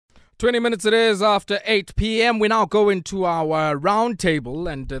20 minutes it is after 8 p.m. We now go into our roundtable,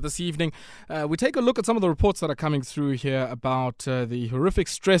 and this evening we take a look at some of the reports that are coming through here about the horrific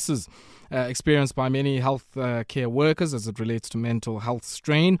stresses experienced by many health care workers as it relates to mental health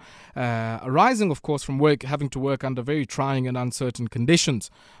strain, arising, of course, from having to work under very trying and uncertain conditions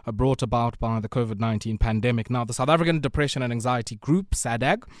brought about by the COVID-19 pandemic. Now, the South African Depression and Anxiety Group,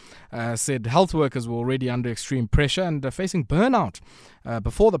 SADAG, said health workers were already under extreme pressure and facing burnout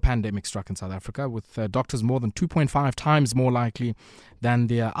before the pandemic struck in South Africa, with doctors more than 2.5 times more likely than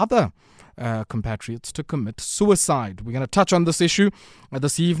their other compatriots to commit suicide. We're going to touch on this issue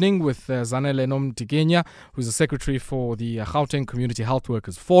this evening with Zanele Nomdikinya, who's the secretary for the Gauteng Community Health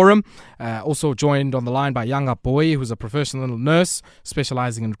Workers Forum. Also joined on the line by Yanga Booi, who's a professional nurse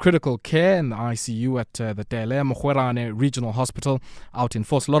specialising in critical care in the ICU at the Thelle Mogoerane Regional Hospital out in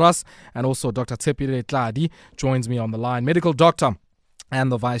Vosloorus. And also Dr Tshepile Tlali joins me on the line, medical doctor and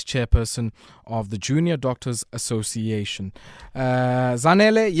the vice-chairperson of the Junior Doctors Association.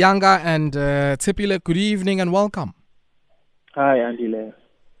 Zanele, Yanga and Tshepile, good evening and welcome. Hi, Andile.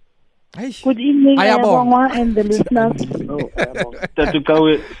 Hey. Good evening, Ayabonga and the listeners.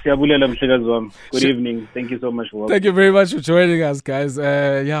 Good evening. Thank you so much for welcome. Thank you very much for joining us, guys.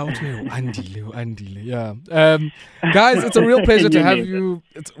 Guys, it's a real pleasure to have you.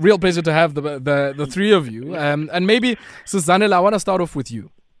 It's a real pleasure to have the three of you. And maybe, Zanele, I want to start off with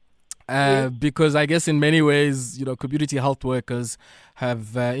you. Because I guess in many ways, community health workers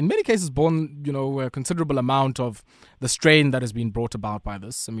have, in many cases, borne, a considerable amount of the strain that has been brought about by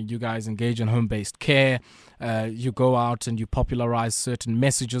this. I mean, you guys engage in home-based care. You go out and you popularize certain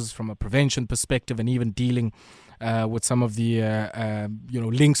messages from a prevention perspective, and even dealing with some of the,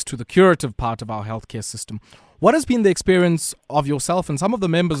 links to the curative part of our healthcare system. What has been the experience of yourself and some of the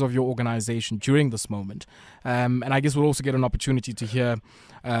members of your organization during this moment? And I guess we'll also get an opportunity to hear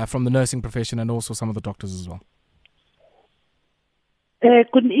from the nursing profession and also some of the doctors as well.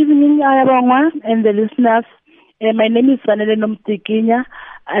 Good evening, Ayabonga and the listeners. My name is Zanele Nomdikinya.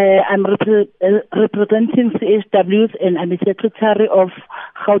 I'm representing CHWs, and I'm a secretary of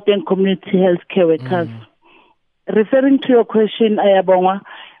Gauteng Community Healthcare Workers. Referring to your question, Ayabonga,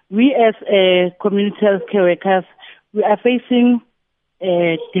 we as community healthcare workers, we are facing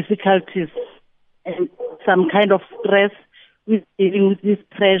difficulties and some kind of stress with dealing with this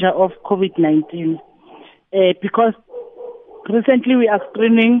pressure of COVID-19. Because recently we are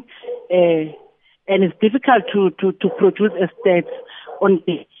screening and it's difficult to produce a stat on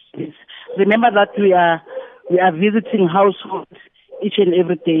this. Remember that we are visiting households each and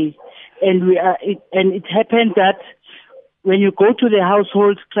every day, and it happened that when you go to the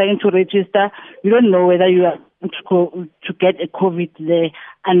household trying to register, you don't know whether you are going to get a COVID there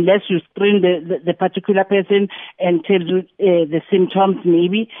unless you screen the particular person and tell you the symptoms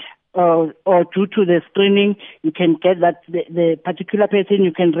maybe, or due to the screening, you can get that the particular person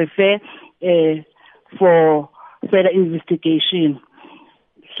you can refer for further investigation.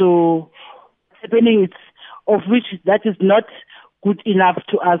 So happening is of which that is not good enough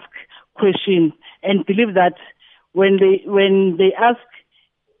to ask questions and believe that when they ask,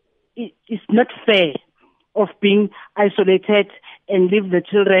 it's not fair of being isolated and leave the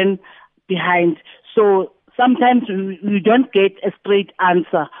children behind. So sometimes we don't get a straight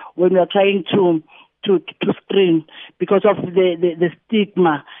answer when we are trying to screen because of the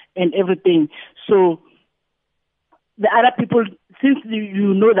stigma and everything. So the other people, since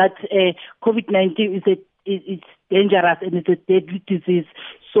you know that COVID-19 it's dangerous and it's a deadly disease,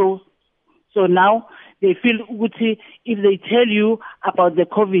 so now they feel good if they tell you about the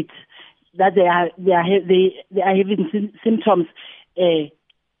COVID that they are having symptoms. They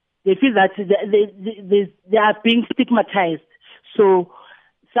feel that they are being stigmatized. So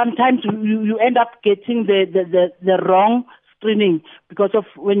sometimes you end up getting the wrong screening because of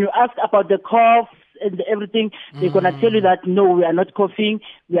when you ask about the cough and everything, they're gonna tell you that no, we are not coughing,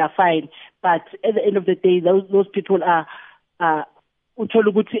 we are fine. But at the end of the day, those people are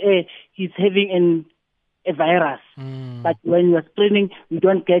he's having a virus. But when you're screening, you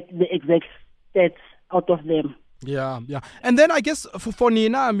don't get the exact stats out of them. Yeah. And then I guess for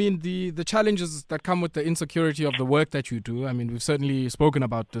Nina, I mean, the challenges that come with the insecurity of the work that you do. I mean, we've certainly spoken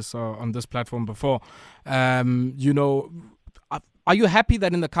about this on this platform before. Are you happy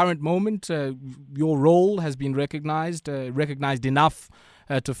that in the current moment your role has been recognized enough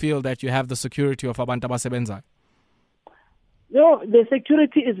to feel that you have the security of abantu abasebenzayo? No, the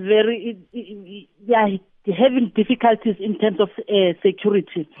security is they are having difficulties in terms of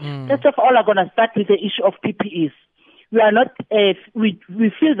security. First of all, I'm going to start with the issue of PPEs. We are not. We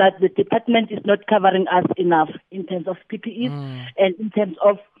feel that the department is not covering us enough in terms of PPEs and in terms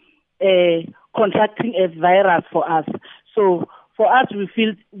of contracting a virus for us. So for us, we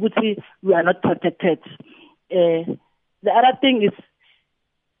feel we are not protected. The other thing is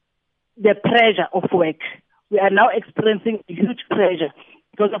the pressure of work. We are now experiencing huge pressure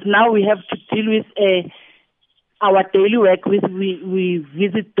because of now we have to deal with our daily work. We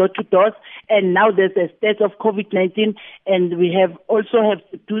visit door to door, and now there's a state of COVID-19, and we have to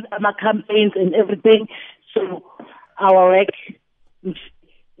do our campaigns and everything. So our work,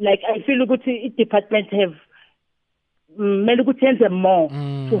 like I feel good department have more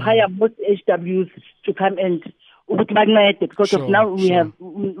to hire most HWs to come and because of now we are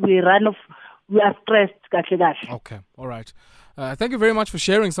stressed. Okay, all right. Thank you very much for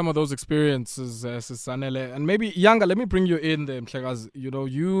sharing some of those experiences, Zanele. And maybe Yanga, let me bring you in there, Mhlekazi.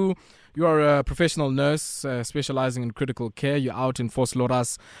 You are a professional nurse specializing in critical care. You're out in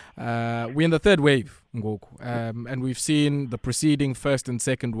Vosloorus. We're in the third wave, Ngoku, and we've seen the preceding first and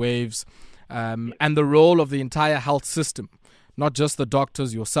second waves, and the role of the entire health system. Not just the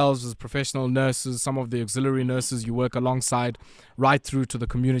doctors, yourselves as professional nurses, some of the auxiliary nurses you work alongside, right through to the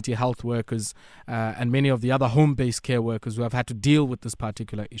community health workers and many of the other home-based care workers who have had to deal with this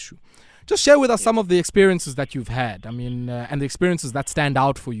particular issue. Just share with us some of the experiences that you've had, and the experiences that stand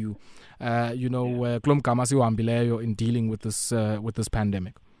out for you, in dealing with this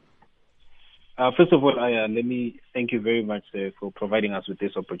pandemic. First of all, let me thank you very much for providing us with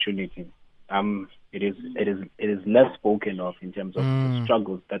this opportunity. It is less spoken of in terms of the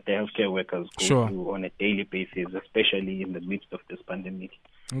struggles that the healthcare workers go through on a daily basis, especially in the midst of this pandemic.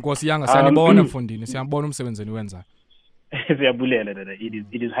 It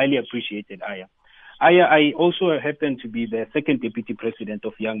is highly appreciated, Aya. I also happen to be the second deputy president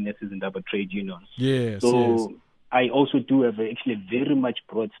of Young Nurses and Other Trade Unions. Yes. So I also do have actually very much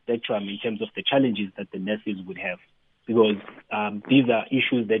broad spectrum in terms of the challenges that the nurses would have. Because these are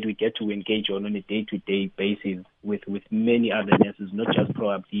issues that we get to engage on a day-to-day basis with many other nurses, not just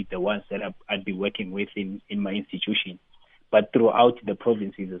probably the ones that I'd be working with in my institution, but throughout the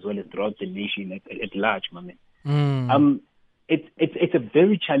provinces as well as throughout the nation at large, It's a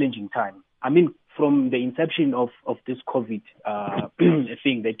very challenging time. I mean, from the inception of this COVID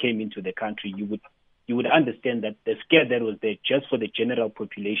thing that came into the country, you would understand that the scare that was there just for the general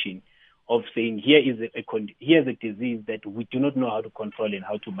population of saying here's a disease that we do not know how to control and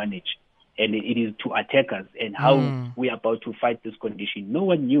how to manage, and it is to attack us, and how we are about to fight this condition. No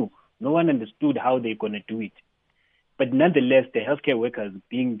one knew, no one understood how they're going to do it. But nonetheless, the healthcare workers,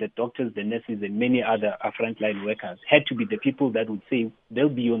 being the doctors, the nurses, and many other frontline workers, had to be the people that would say they'll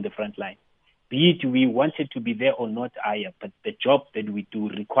be on the front line. Be it we wanted to be there or not, but the job that we do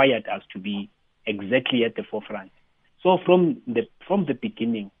required us to be exactly at the forefront. So from the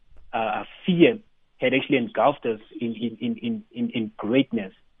beginning, fear had actually engulfed us in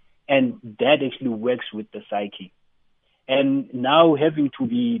greatness, and that actually works with the psyche. And now having to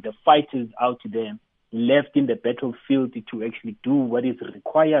be the fighters out there, left in the battlefield to actually do what is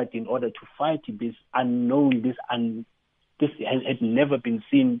required in order to fight this unknown, this had never been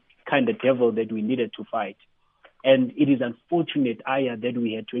seen kind of devil that we needed to fight. And it is unfortunate, that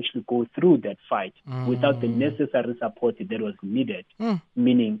we had to actually go through that fight without the necessary support that was needed,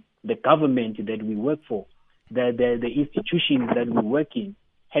 meaning the government that we work for, the institutions that we work in,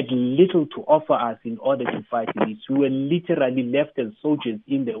 had little to offer us in order to fight this. We were literally left as soldiers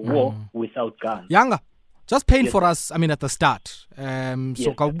in the war without guns. Yanga, just paint for us, at the start. So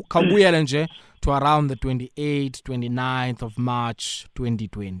kabuyele nje to around the 28th, 29th of March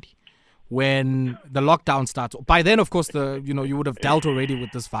 2020, when the lockdown starts. By then, of course, you would have dealt already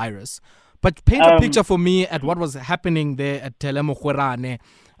with this virus. But paint a picture for me at what was happening there at Thelle Mogoerane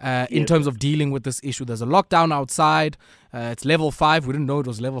in terms of dealing with this issue. There's a lockdown outside. It's level 5. We didn't know it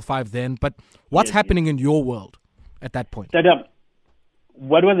was level 5 then. But what's happening in your world at that point?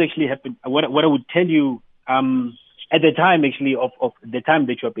 What was actually happening, what I would tell you at the time actually of the time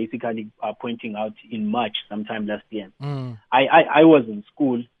that you're basically pointing out in March, sometime last year, I was in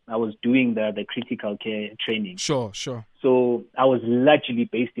school. I was doing the critical care training. Sure. So I was largely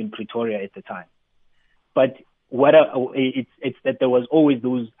based in Pretoria at the time. But it's that there was always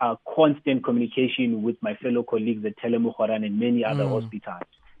those constant communication with my fellow colleagues at Thelle Mogoerane and many other hospitals.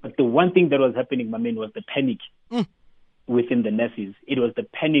 But the one thing that was happening, my man, was the panic within the nurses. It was the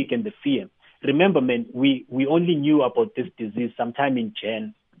panic and the fear. Remember, man, we only knew about this disease sometime in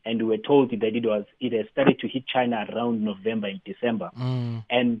Jan, and we were told that it had started to hit China around November and December.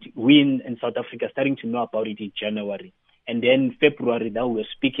 And we in South Africa starting to know about it in January. And then February, now we're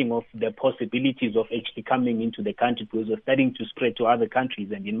speaking of the possibilities of actually coming into the country, because we're starting to spread to other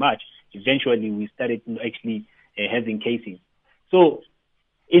countries. And in March, eventually we started actually having cases. So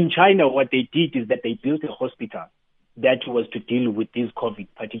In China, what they did is that they built a hospital that was to deal with these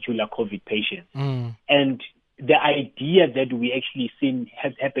particular COVID patients. And the idea that we actually seen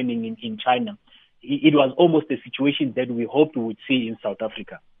happening in China, it was almost a situation that we hoped we would see in South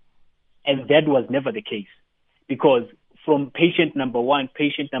Africa. And that was never the case, because from patient number 1,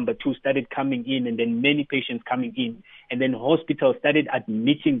 patient number 2 started coming in, and then many patients coming in, and then hospitals started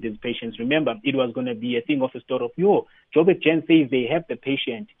admitting these patients. Remember, it was going to be a thing of a story of, Joburg Gen says they have the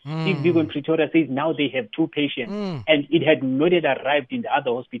patient. Steve Biko in Pretoria says now they have 2 patients, and it had not yet arrived in the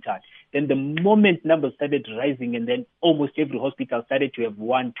other hospital. Then the moment numbers started rising, and then almost every hospital started to have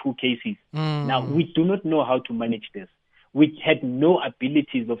 1, 2 cases. Now, we do not know how to manage this. We had no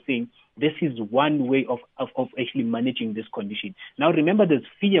abilities of saying, this is one way of actually managing this condition. Now, remember, there's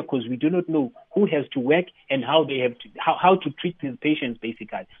fear because we do not know who has to work and how they have to, how to treat these patients,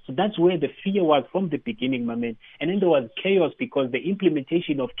 basically. So that's where the fear was from the beginning, my man. And then there was chaos because the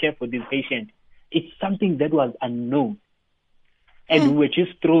implementation of care for this patient, it's something that was unknown. And we were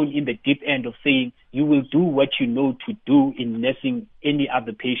just thrown in the deep end of saying, you will do what you know to do in nursing any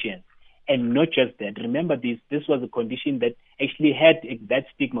other patient. And not just that. Remember, this was a condition that actually had that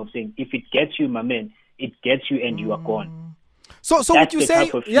stigma of saying, if it gets you, my man, it gets you and you are gone. So would you say,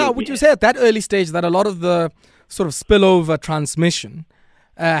 would you say at that early stage that a lot of the sort of spillover transmission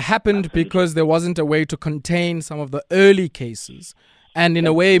happened because there wasn't a way to contain some of the early cases? And in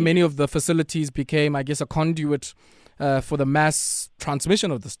a way, many of the facilities became, I guess, a conduit for the mass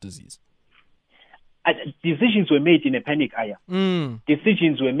transmission of this disease. Decisions were made in a panic, Aya.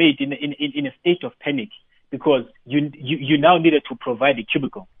 Decisions were made in a state of panic because you now needed to provide a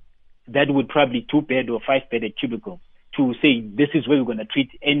cubicle that would probably 2-bed or 5-bedded cubicle to say this is where we're going to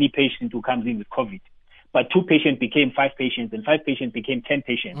treat any patient who comes in with COVID. But 2 patients became 5 patients, and 5 patients became 10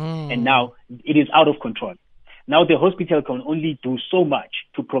 patients, and now it is out of control. Now the hospital can only do so much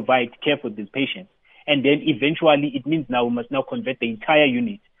to provide care for these patients, and then eventually it means now we must now convert the entire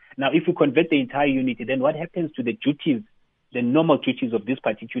unit. Now, if you convert the entire unit, then what happens to the duties, the normal duties of this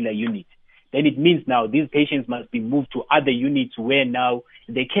particular unit? Then it means now these patients must be moved to other units where now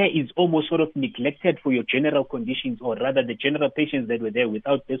the care is almost sort of neglected for your general conditions, or rather the general patients that were there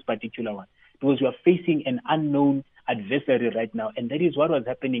without this particular one. Because you are facing an unknown adversary right now. And that is what was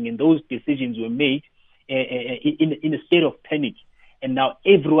happening. And those decisions were made in a state of panic. And now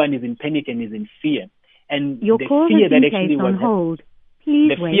everyone is in panic and is in fear. And your the call fear has that been actually placed was on hold.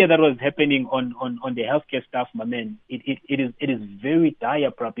 Please the wait. fear that was happening on the healthcare staff, my man, it is very dire,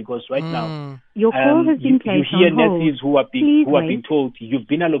 because right now your call has been placed you hear on hold. nurses who are Please being told you've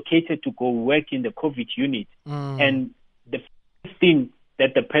been allocated to go work in the COVID unit, and the first thing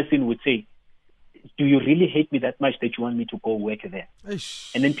that the person would say, do you really hate me that much that you want me to go work there? Eish.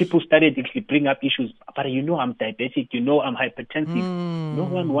 And then people started actually bring up issues. But I'm diabetic. I'm hypertensive. No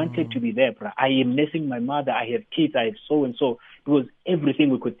one wanted to be there, bro. I am nursing my mother. I have kids. I have so and so. It was everything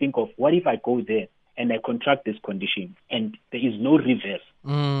we could think of. What if I go there and I contract this condition and there is no reverse?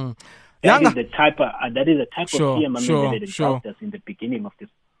 That is the type of fear, my man, that engulfed us in the beginning of this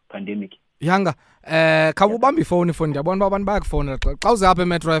pandemic. Yanga, khawubamba ifoni phone ndiyabona abantu bayakufonela xa uzapha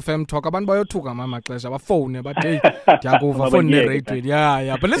eMetro FM Talk abantu bayothuka amaxesha bafone but hey ndiyakuva phone ne-radio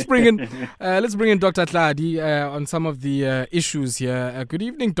yeah but let's bring in Dr Tlali on some of the issues here. Good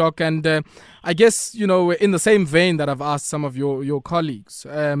evening, Doc, and I guess in the same vein that I've asked some of your colleagues,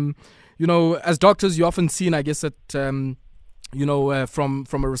 as doctors you're often seen, I guess, at from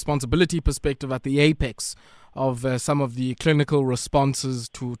a responsibility perspective at the apex of some of the clinical responses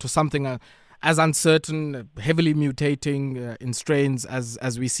to something as uncertain, heavily mutating in strains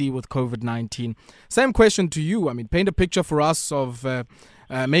as we see with COVID-19. Same question to you. I mean, paint a picture for us of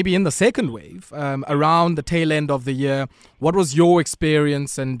maybe in the second wave, around the tail end of the year. What was your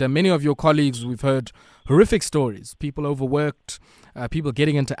experience? And many of your colleagues, we've heard horrific stories. People overworked, people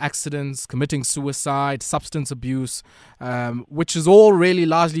getting into accidents, committing suicide, substance abuse, which is all really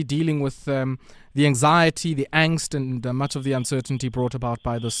largely dealing with the anxiety, the angst, and much of the uncertainty brought about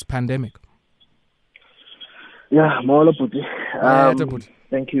by this pandemic. Yeah,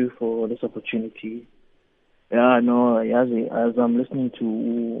 thank you for this opportunity. As I'm listening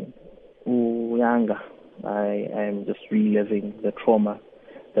to Yanga, I am just reliving the trauma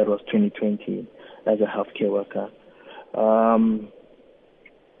that was 2020 as a healthcare worker.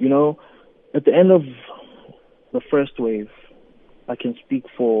 At the end of the first wave, I can speak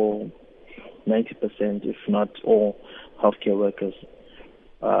for 90%, if not all, healthcare workers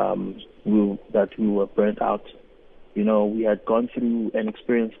that we were burnt out. We had gone through an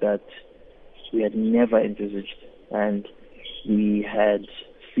experience that we had never envisaged, and we had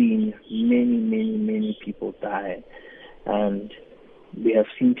seen many, many, many people die. And we have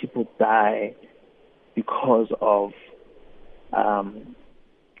seen people die because of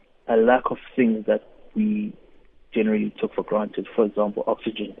a lack of things that we generally took for granted. For example,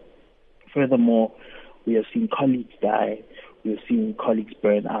 oxygen. Furthermore, we have seen colleagues die. We have seen colleagues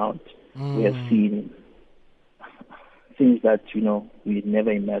burn out. We have seen things that, we'd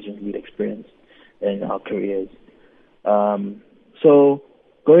never imagined we'd experience in our careers. So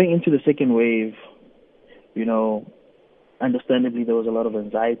going into the second wave, understandably there was a lot of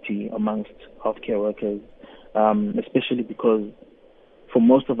anxiety amongst healthcare workers, especially because for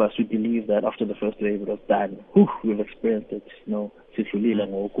most of us, we believe that after the first wave it was done. We've experienced it,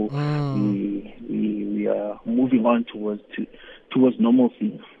 we are moving on towards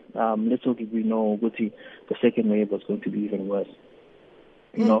normalcy. Little did we know the second wave was going to be even worse.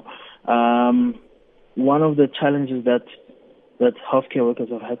 One of the challenges that healthcare workers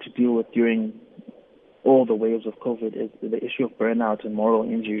have had to deal with during all the waves of COVID is the issue of burnout and moral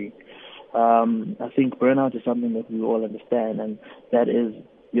injury. I think burnout is something that we all understand, and that is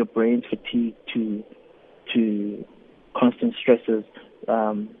your brain's fatigue to constant stresses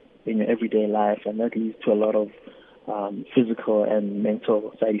in your everyday life, and that leads to a lot of physical and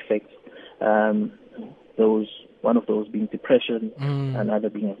mental side effects. One of those being depression, another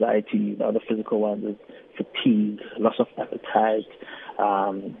being anxiety. The other physical one is fatigue, loss of appetite,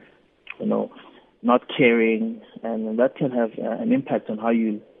 not caring, and that can have an impact on how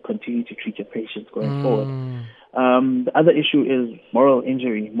you continue to treat your patients going forward. The other issue is moral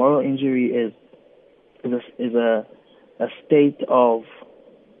injury. Moral injury is a state of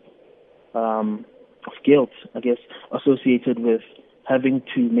guilt, I guess, associated with having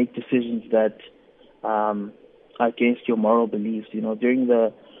to make decisions that are against your moral beliefs. During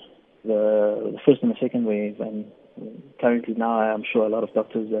the first and the second wave, and currently now, I'm sure a lot of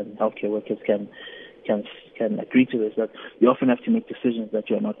doctors and healthcare workers can agree to this, that you often have to make decisions that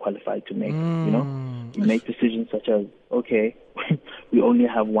you are not qualified to make. You make decisions such as, okay, we only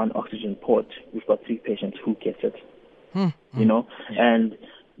have one oxygen port, we've got 3 patients, who gets it? And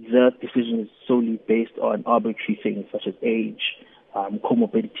that decision is solely based on arbitrary things such as age,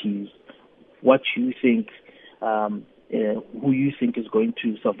 comorbidities, what you think, who you think is going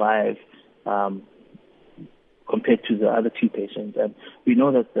to survive compared to the other 2 patients. And we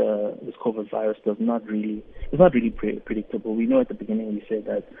know that this COVID virus is not really predictable. We know at the beginning we said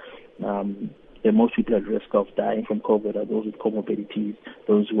that the most people at risk of dying from COVID are those with comorbidities,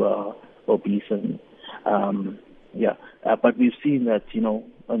 those who are obese, and but we've seen that,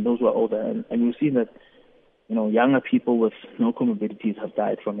 and those who are older, and we've seen that, younger people with no comorbidities have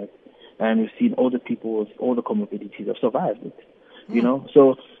died from it. And we've seen older people with all the comorbidities have survived it,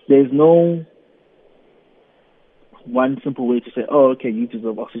 So there's no one simple way to say, you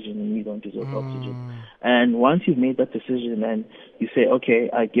deserve oxygen and you don't deserve oxygen. And once you've made that decision and you say, okay,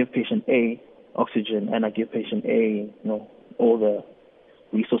 I give patient A oxygen and I give patient A, all the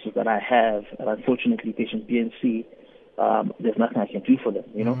resources that I have, and unfortunately patient B and C, there's nothing I can do for them,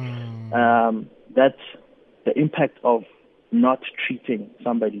 that's the impact of not treating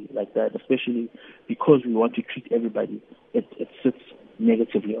somebody like that, especially because we want to treat everybody, it sits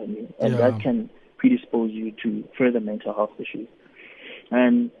negatively on you, and that can predispose you to further mental health issues.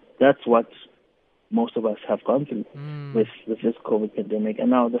 And that's what most of us have gone through with this COVID pandemic.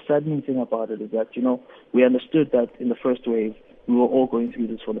 And now the saddening thing about it is that, we understood that in the first wave, we were all going through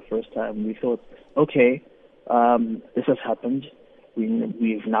this for the first time. We thought, okay, this has happened.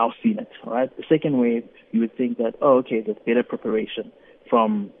 We've now seen it, right? The second wave, you would think that, there's better preparation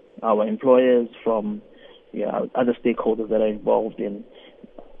from our employers, from other stakeholders that are involved in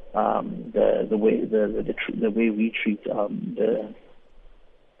the way we treat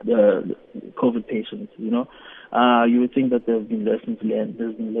the COVID patients. You would think that there's been lessons learned.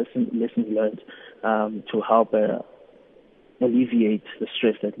 There's been lessons learned to help alleviate the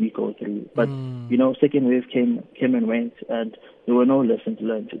stress that we go through. But second wave came and went, and there were no lessons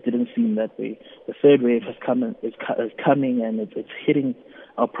learned. It didn't seem that way. The third wave is coming, and it's hitting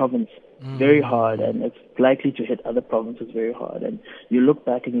our province very hard, and it's likely to hit other provinces very hard. And you look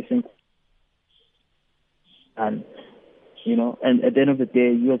back and you think, and at the end of the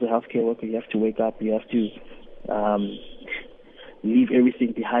day, you as a healthcare worker, you have to wake up, you have to leave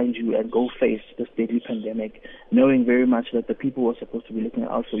everything behind you and go face this deadly pandemic, knowing very much that the people who are supposed to be looking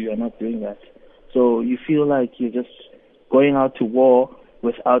out for you are not doing that. So you feel like you're just going out to war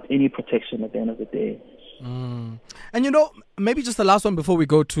without any protection at the end of the day. And maybe just the last one before we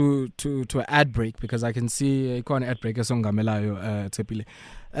go to an ad break, because I can see an ad break Tshepile.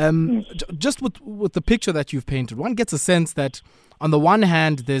 Just with the picture that you've painted, one gets a sense that on the one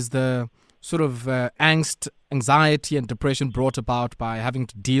hand there's the sort of angst, anxiety and depression brought about by having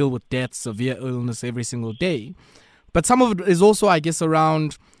to deal with death, severe illness every single day. But some of it is also, I guess,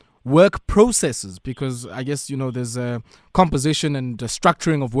 around work processes, because I guess, there's a composition and a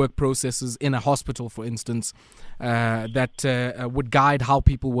structuring of work processes in a hospital, for instance, that would guide how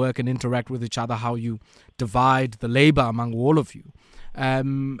people work and interact with each other, how you divide the labor among all of you.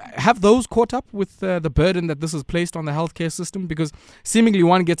 Have those caught up with the burden that this has placed on the healthcare system? Because seemingly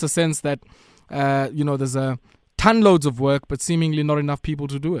one gets a sense that, there's a ton loads of work, but seemingly not enough people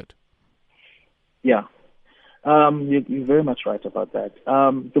to do it. Yeah. You're very much right about that.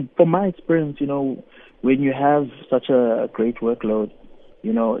 From my experience, when you have such a great workload,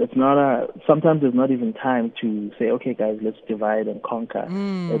 it's not sometimes there's not even time to say, okay, guys, let's divide and conquer.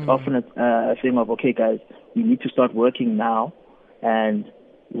 It's often a thing of, okay, guys, we need to start working now, and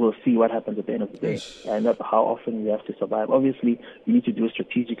we'll see what happens at the end of the day. And that's how often we have to survive. Obviously, we need to do it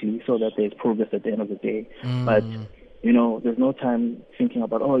strategically so that there's progress at the end of the day. But, there's no time thinking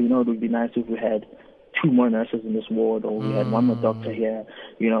about, it would be nice if we had 2 more nurses in this ward, or we had 1 more doctor here,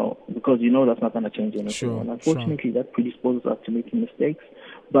 because that's not going to change anything. Sure, and unfortunately, that predisposes us to making mistakes.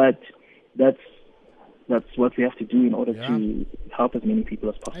 But that's what we have to do in order to help as many people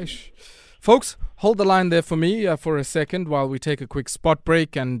as possible. Folks, hold the line there for me for a second while we take a quick spot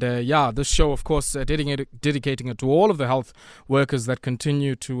break. And this show, of course, dedicating it to all of the health workers that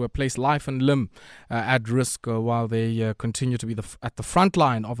continue to place life and limb at risk while they continue to be at the front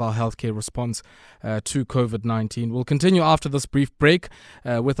line of our healthcare response to COVID-19. We'll continue after this brief break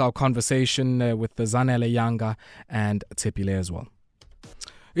with our conversation with the Zanele, Yanga and Tshepile as well.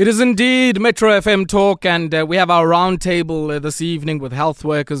 It is indeed Metro FM Talk, and we have our roundtable this evening with health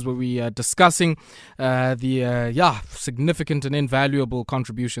workers, where we are discussing the significant and invaluable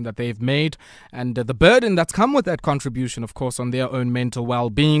contribution that they've made, and the burden that's come with that contribution, of course, on their own mental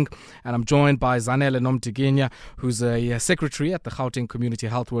well-being. And I'm joined by Zanele Nomdikinya, who's a secretary at the Gauteng Community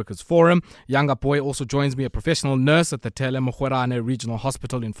Health Workers Forum. Yanga Booi also joins me, a professional nurse at the Thelle Mogoerane Regional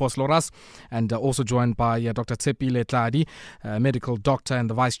Hospital in Vosloorus, and also joined by Dr Tshepile Tlali, medical doctor and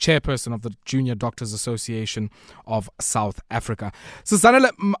the vice-chairperson of the Junior Doctors Association of South Africa. So Zanele,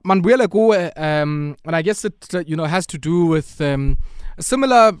 manbuyele kuwe, and I guess it has to do with a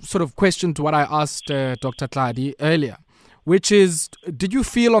similar sort of question to what I asked Dr Tlali earlier, which is, did you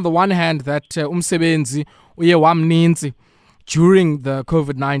feel on the one hand that umsebenzi uye wamninzi during the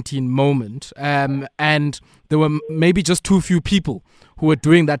COVID-19 moment, and there were maybe just too few people who were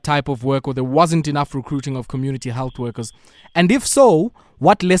doing that type of work, or there wasn't enough recruiting of community health workers? And if so,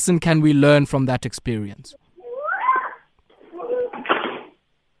 what lesson can we learn from that experience?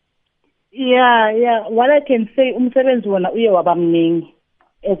 Yeah. What I can say, umsebenzi wona uye wabamningi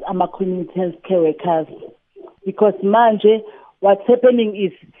as ama community health care workers, because manje what's happening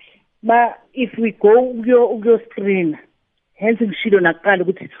is, if we go screen, hence ngishilo nakaqala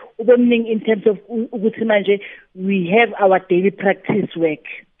ukuthi ubemningi in terms of ukuthi manje we have our daily practice work.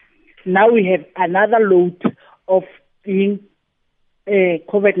 Now we have another load of being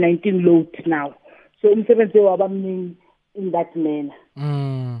COVID-19 load now. So umsebenzi wabamningi in that manner.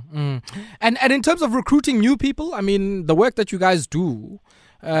 And in terms of recruiting new people, I mean, the work that you guys do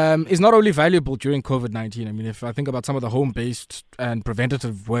is not only valuable during COVID-19. I mean, if I think about some of the home-based and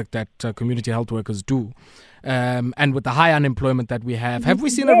preventative work that community health workers do, and with the high unemployment that we have we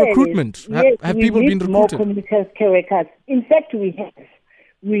seen a recruitment? Have people been recruited? More community health care workers. In fact, we have.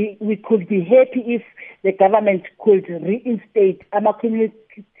 We could be happy if the government could reinstate our community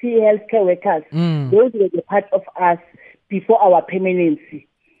health care workers. Those were the part of us before our permanency.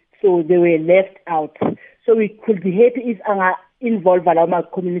 So they were left out. So we could be happy if involve our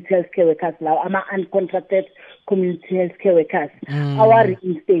community health care workers now, our uncontracted community health care workers, our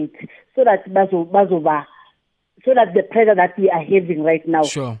reinstate, so that the pressure that we are having right now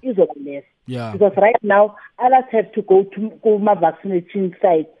is over less. Yeah. Because right now, others have to go to my vaccination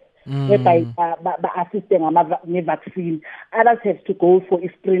sites, whereby assisting my vaccine. Others have to go for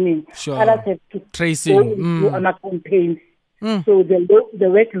screening. Others have to tracing. Go into our campaigns. So the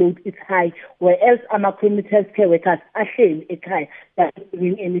workload is high, whereas our community health care workers are saying it's high, not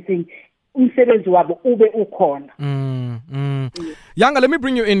doing anything. Yanga, let me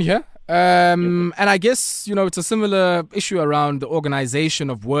bring you in here. And I guess, it's a similar issue around the organization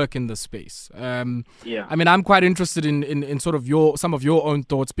of work in the space. I mean, I'm quite interested in sort of some of your own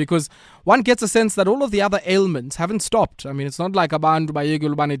thoughts, because one gets a sense that all of the other ailments haven't stopped. I mean, it's not like abantu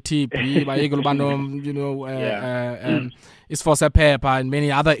bayegulubane TB, bayegulubano, is for paper and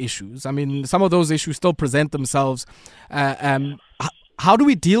many other issues. I mean, some of those issues still present themselves. How do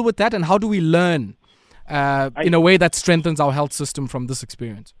we deal with that, and how do we learn in a way that strengthens our health system from this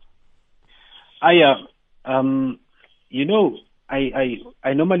experience? I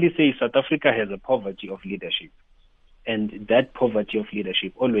normally say South Africa has a poverty of leadership, and that poverty of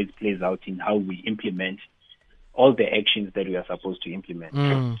leadership always plays out in how we implement all the actions that we are supposed to implement.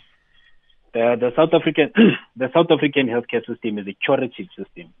 The South African healthcare system is a curative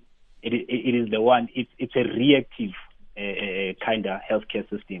system. It is the one. It's a reactive kind of healthcare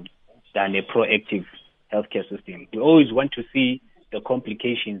system than a proactive healthcare system. We always want to see the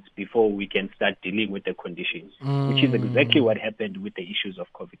complications before we can start dealing with the conditions, which is exactly what happened with the issues of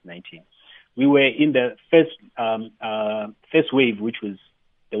COVID-19. We were in the first wave, which was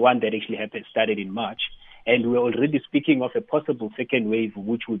the one that actually started in March, and we were already speaking of a possible second wave,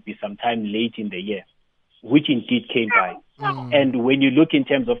 which would be sometime late in the year, which indeed came by. And when you look in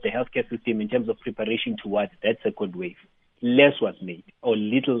terms of the healthcare system, in terms of preparation towards that second wave, less was made, or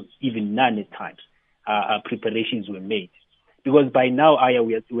little, even none at times. Preparations were made. Because by now,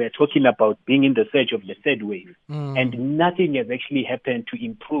 we are talking about being in the search of the third wave, and nothing has actually happened to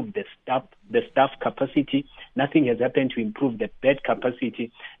improve the staff capacity. Nothing has happened to improve the bed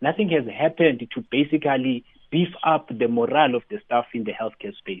capacity. Nothing has happened to basically beef up the morale of the staff in the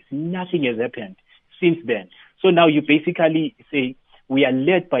healthcare space. Nothing has happened since then. So now you basically say we are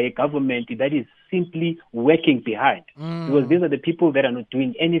led by a government that is simply working behind, because these are the people that are not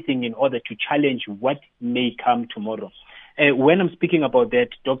doing anything in order to challenge what may come tomorrow. When I'm speaking about that,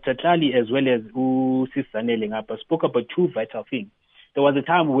 Dr. Tlali as well as Zanele Nomdikinya spoke about two vital things. There was a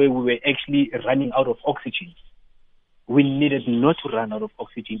time where we were actually running out of oxygen. We needed not to run out of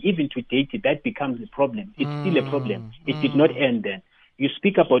oxygen. Even to date, that becomes a problem. It's still a problem. It did not end then. You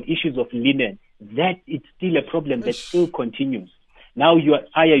speak about issues of linen. That it's still a problem that still continues. Now you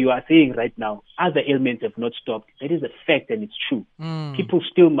are saying right now, other ailments have not stopped. That is a fact and it's true. People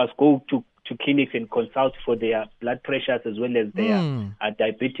still must go to clinics and consult for their blood pressures as well as their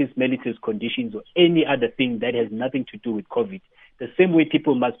diabetes mellitus conditions or any other thing that has nothing to do with COVID. The same way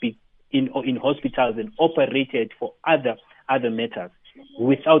people must be in hospitals and operated for other matters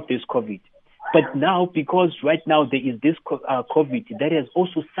without this COVID. But now, because right now there is this COVID that has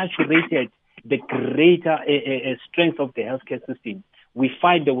also saturated the greater strength of the healthcare system, we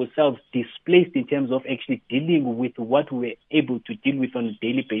find ourselves displaced in terms of actually dealing with what we're able to deal with on a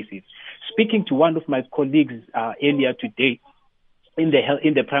daily basis. Speaking to one of my colleagues earlier today in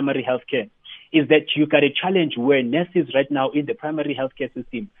the primary healthcare, is that you got a challenge where nurses right now in the primary healthcare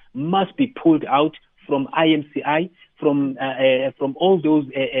system must be pulled out from IMCI, from all those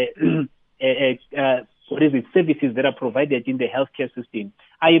services that are provided in the healthcare system.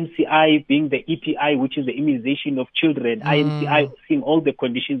 IMCI being the EPI, which is the immunization of children. IMCI seeing all the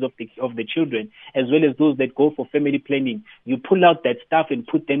conditions of the children, as well as those that go for family planning. You pull out that staff and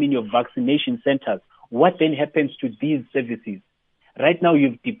put them in your vaccination centers. What then happens to these services? Right now,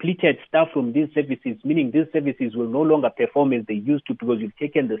 you've depleted staff from these services, meaning these services will no longer perform as they used to because you've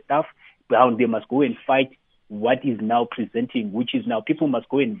taken the staff down. They must go and fight what is now presenting, which is now people must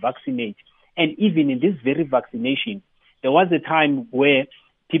go and vaccinate. And even in this very vaccination, there was a time where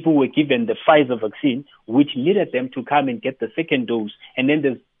people were given the Pfizer vaccine, which needed them to come and get the second dose. And then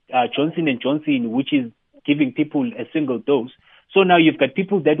there's Johnson & Johnson, which is giving people a single dose. So now you've got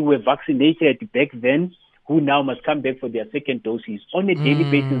people that were vaccinated back then who now must come back for their second doses. On a daily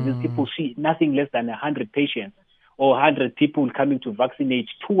basis, these people see nothing less than 100 patients or 100 people coming to vaccinate,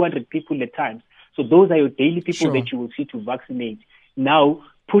 200 people at times. So those are your daily people that you will see to vaccinate. Now,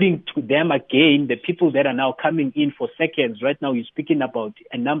 putting to them again the people that are now coming in for seconds. Right now, you're speaking about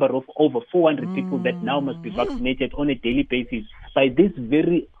a number of over 400 people that now must be vaccinated on a daily basis by this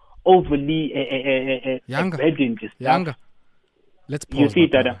very overly burdened staff. Let's pause. You see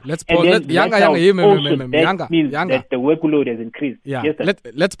that? Let's pause. That means that the workload has increased. Yeah. Yes,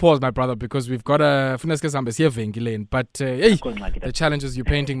 let's pause, my brother, because we've got a but the challenges you're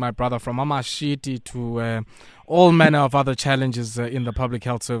painting, my brother, from Anxi-ety to all manner of other challenges in the public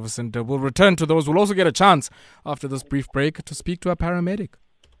health service, and we'll return to those. We'll also get a chance after this brief break to speak to a paramedic.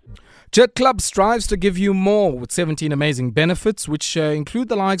 Jet Club strives to give you more with 17 amazing benefits, which include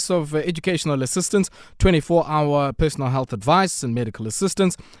the likes of educational assistance, 24-hour personal health advice and medical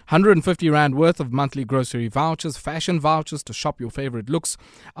assistance, 150 Rand worth of monthly grocery vouchers, fashion vouchers to shop your favorite looks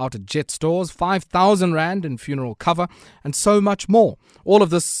out at Jet stores, 5,000 Rand in funeral cover, and so much more. All of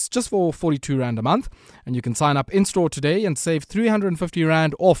this just for 42 Rand a month. And you can sign up in-store today and save 350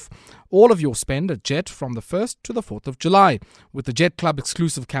 Rand off all of your spend at Jet from the 1st to the 4th of July with the Jet Club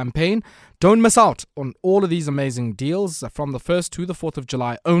exclusive campaign. Don't miss out on all of these amazing deals from the 1st to the 4th of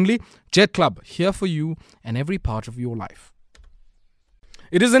July only. Jet Club, here for you and every part of your life.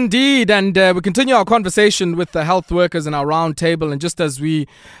 It is indeed, and we continue our conversation with the health workers in our round table. And just as we,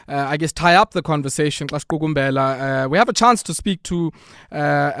 tie up the conversation, we have a chance to speak to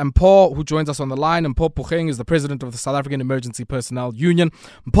Mpho, who joins us on the line. Mpho Mpogeng is the president of the South African Emergency Personnel Union.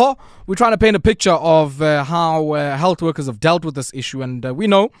 Mpho, we're trying to paint a picture of how health workers have dealt with this issue, and we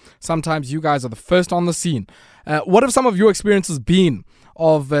know sometimes you guys are the first on the scene. What have some of your experiences been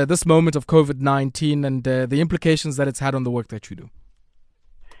of this moment of COVID-19 and the implications that it's had on the work that you do?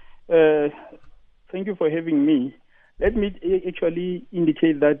 Thank you for having me. Let me actually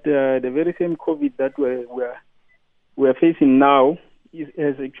indicate that the very same COVID that we're facing now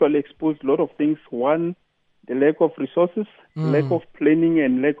has actually exposed a lot of things. One, the lack of resources, lack of planning,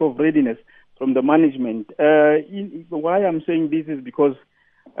 and lack of readiness from the management. Why I'm saying this is because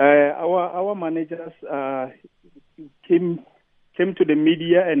our managers came to the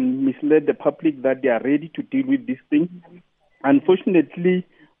media and misled the public that they are ready to deal with this thing. Unfortunately,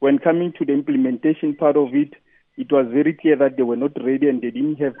 when coming to the implementation part of it, it was very clear that they were not ready and they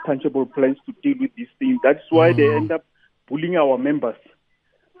didn't have tangible plans to deal with this thing. That's why they end up bullying our members,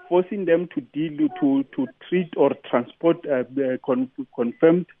 forcing them to treat or transport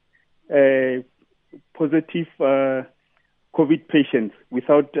confirmed positive COVID patients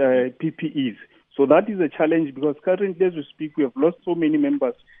without PPEs. So that is a challenge because currently, as we speak, we have lost so many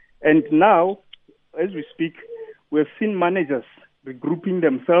members. And now, as we speak, we have seen managers regrouping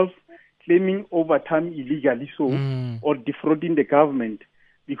themselves, claiming overtime illegally or defrauding the government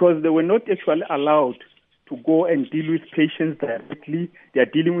because they were not actually allowed to go and deal with patients directly. They are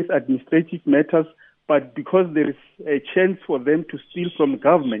dealing with administrative matters, but because there is a chance for them to steal from the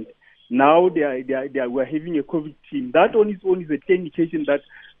government, now we're having a COVID team. That on its own is a clear indication that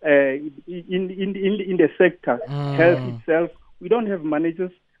in the sector, health itself, we don't have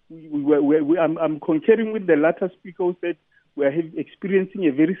managers. I'm concurring with the latter speaker who said we are experiencing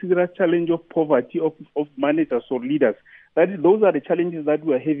a very serious challenge of poverty of managers or leaders. Those are the challenges that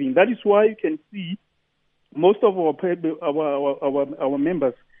we are having. That is why you can see most of our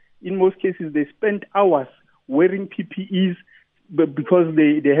members, in most cases, they spend hours wearing PPEs because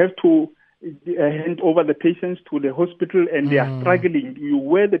they have to hand over the patients to the hospital and they are struggling. You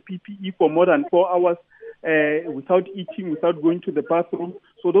wear the PPE for more than 4 hours without eating, without going to the bathroom.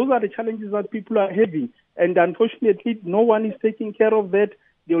 So those are the challenges that people are having. And unfortunately, no one is taking care of that.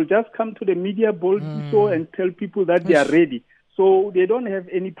 They will just come to the media boldly and tell people that they are ready. So they don't have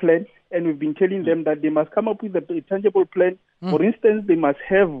any plan. And we've been telling them that they must come up with a tangible plan. For instance, they must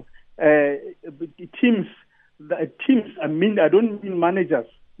have teams. I mean, I don't mean managers.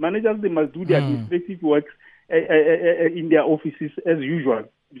 Managers, they must do their administrative work in their offices as usual.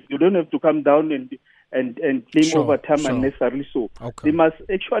 You don't have to come down and claim overtime unnecessarily so. Okay. They must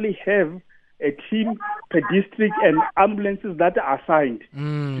actually have a team per district and ambulances that are assigned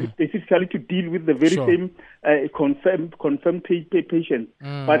specifically to deal with the very same confirmed patients.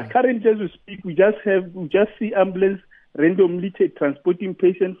 But currently, as we speak, we just see ambulance randomly transporting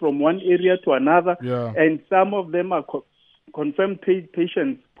patients from one area to another, and some of them are confirmed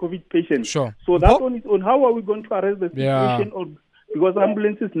patients, COVID patients. So that one is on how are we going to arrest the situation? Because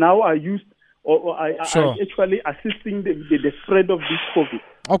ambulances now are used or are actually assisting the spread of this COVID.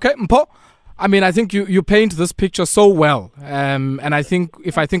 Okay, Mpho. I mean, I think you paint this picture so well. And I think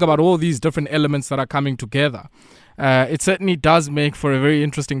if I think about all these different elements that are coming together, it certainly does make for a very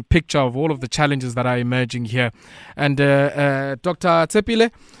interesting picture of all of the challenges that are emerging here. And Dr. Tshepile,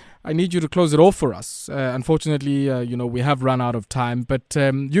 I need you to close it off for us. Unfortunately, we have run out of time, but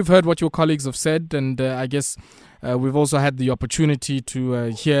you've heard what your colleagues have said, and I guess we've also had the opportunity to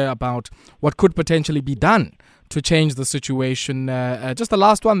hear about what could potentially be done to change the situation. Just the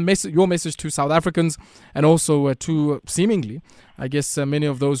last one, your message to South Africans and also to seemingly, I guess, many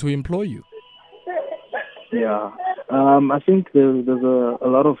of those who employ you. Yeah, I think there's a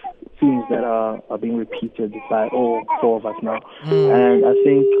lot of things that are being repeated by all four of us now. And I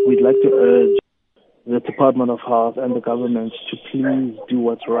think we'd like to urge the Department of Health and the government to please do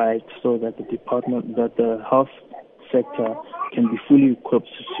what's right so that the health sector can be fully equipped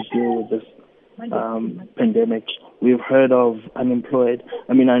to deal with this pandemic. We've heard of unemployed.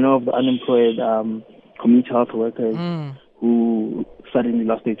 I mean, I know of the unemployed community health workers who suddenly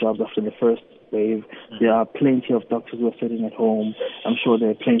lost their jobs after the first wave. There are plenty of doctors who are sitting at home. I'm sure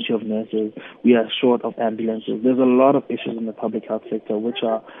there are plenty of nurses. We are short of ambulances. There's a lot of issues in the public health sector, which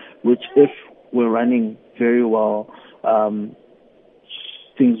if we're running very well,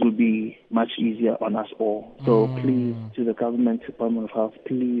 things will be much easier on us all. So please, to the government, Department of Health,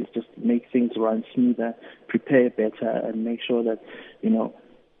 please just make things run smoother, prepare better, and make sure that,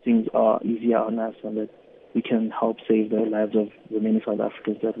 things are easier on us and that we can help save the lives of the many South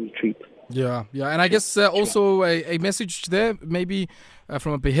Africans that we treat. Yeah, and I guess also a message there, maybe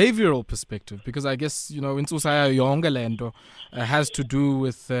from a behavioral perspective, because I guess, Intsusaya Yongalendo has to do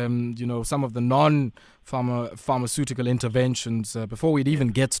with, some of the non-pharmaceutical interventions before it even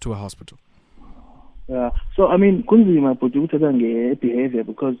gets to a hospital. Yeah, so I mean, kunzima behavior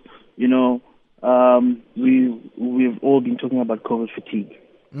because, we've all been talking about COVID fatigue.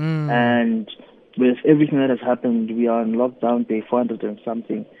 And with everything that has happened, we are on lockdown day 400 and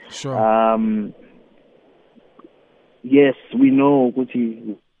something. Sure. Yes, we know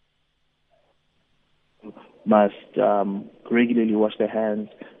Guti must regularly wash their hands.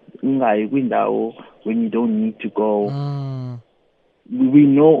 When you don't need to go. We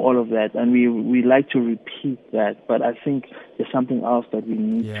know all of that, and we like to repeat that. But I think there's something else that we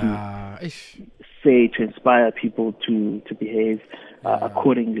need to say to inspire people to behave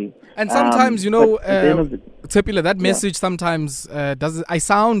accordingly. And sometimes, Tshepile, that message sometimes does. I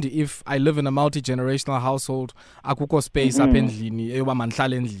sound, if I live in a multi-generational household, akuko space up endlini.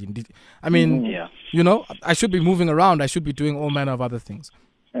 I mean, I should be moving around. I should be doing all manner of other things.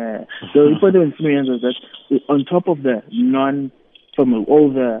 So important experience is that on top of from all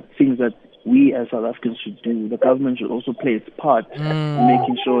the things that we as South Africans should do, the government should also play its part in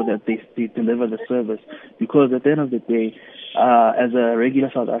making sure that they deliver the service. Because at the end of the day, as a regular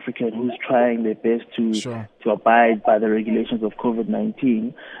South African who's trying their best to abide by the regulations of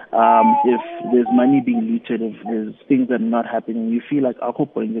COVID-19, if there's money being looted, if there's things that are not happening, you feel like because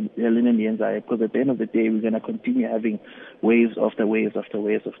at the end of the day, we're going to continue having waves after waves after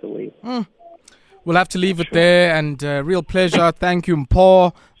waves after waves. We'll have to leave it there, and real pleasure. Thank you,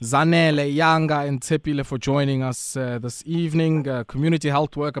 Mpho, Zanele, Yanga, and Tshepile for joining us this evening. Community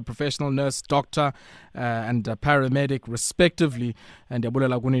health worker, professional nurse, doctor, and paramedic, respectively. And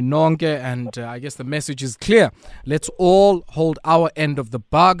I guess the message is clear. Let's all hold our end of the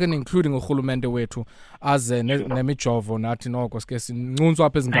bargain, including urhulumende wethu.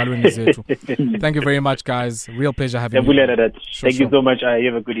 Thank you very much, guys. Real pleasure having you. Thank you so much.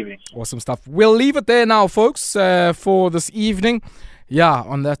 Have a good evening. Awesome stuff. We'll leave it there now, folks, for this evening. Yeah,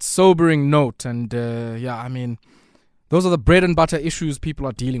 on that sobering note. And I mean, those are the bread and butter issues people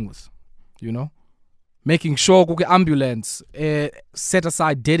are dealing with, making sure ambulance set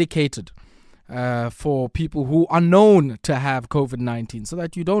aside, dedicated for people who are known to have COVID-19, so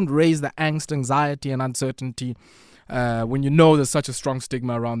that you don't raise the angst, anxiety, and uncertainty when you know there's such a strong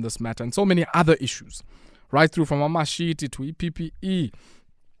stigma around this matter, and so many other issues, right through from Anxi-ety to PPE,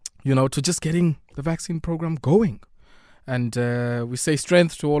 to just getting the vaccine program going. And we say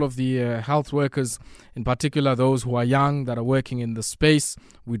strength to all of the health workers, in particular those who are young, that are working in the space.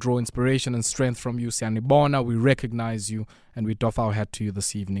 We draw inspiration and strength from you, Siyanibona. We recognize you, and we doff our hat to you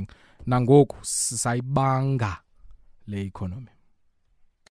this evening. Nangoku saibanga le economy.